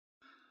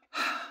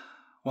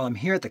Well, I'm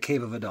here at the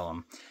Cave of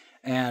Adullam,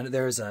 and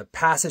there's a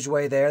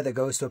passageway there that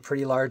goes to a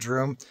pretty large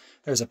room.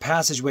 There's a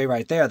passageway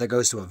right there that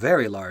goes to a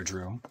very large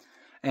room.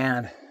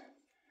 And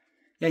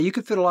yeah, you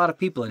could fit a lot of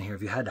people in here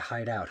if you had to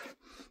hide out.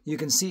 You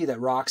can see that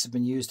rocks have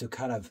been used to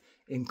kind of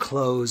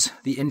enclose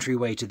the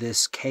entryway to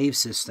this cave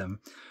system.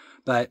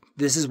 But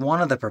this is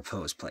one of the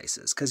proposed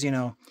places, because, you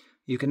know,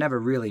 you can never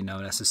really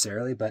know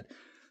necessarily, but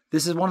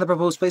this is one of the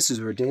proposed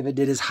places where David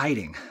did his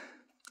hiding,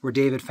 where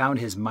David found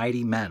his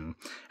mighty men,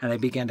 and they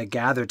began to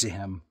gather to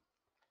him.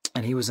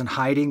 And he was in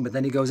hiding, but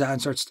then he goes out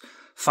and starts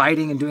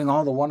fighting and doing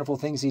all the wonderful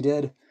things he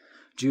did.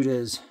 Judah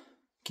is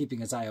keeping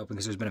his eye open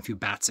because there's been a few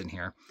bats in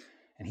here,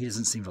 and he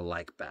doesn't seem to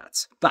like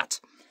bats. But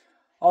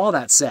all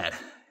that said,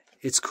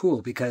 it's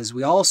cool because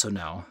we also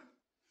know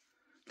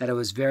that it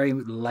was very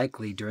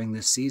likely during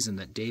this season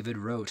that David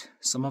wrote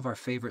some of our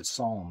favorite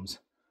psalms.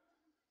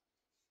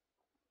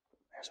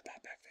 There's a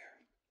bat back there.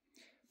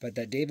 But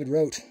that David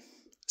wrote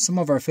some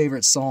of our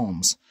favorite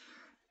psalms,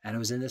 and it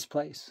was in this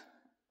place,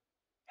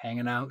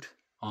 hanging out,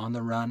 on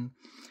the run.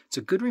 It's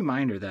a good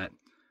reminder that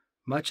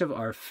much of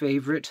our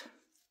favorite,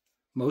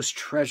 most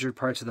treasured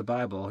parts of the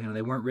Bible, you know,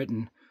 they weren't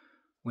written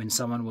when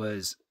someone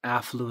was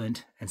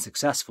affluent and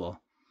successful.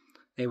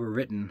 They were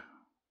written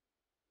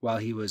while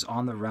he was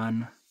on the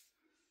run.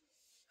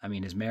 I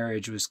mean, his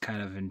marriage was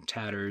kind of in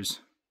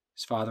tatters.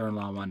 His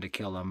father-in-law wanted to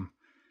kill him.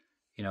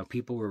 You know,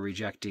 people were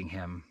rejecting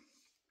him.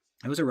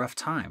 It was a rough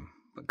time,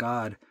 but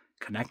God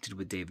connected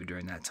with David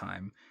during that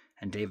time,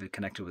 and David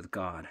connected with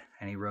God,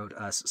 and he wrote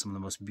us some of the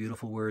most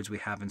beautiful words we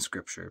have in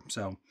Scripture.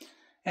 So,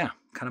 yeah,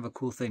 kind of a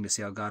cool thing to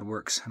see how God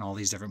works in all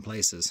these different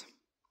places.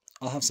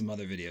 I'll have some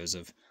other videos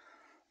of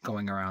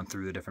going around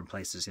through the different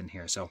places in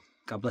here, so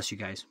God bless you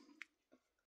guys.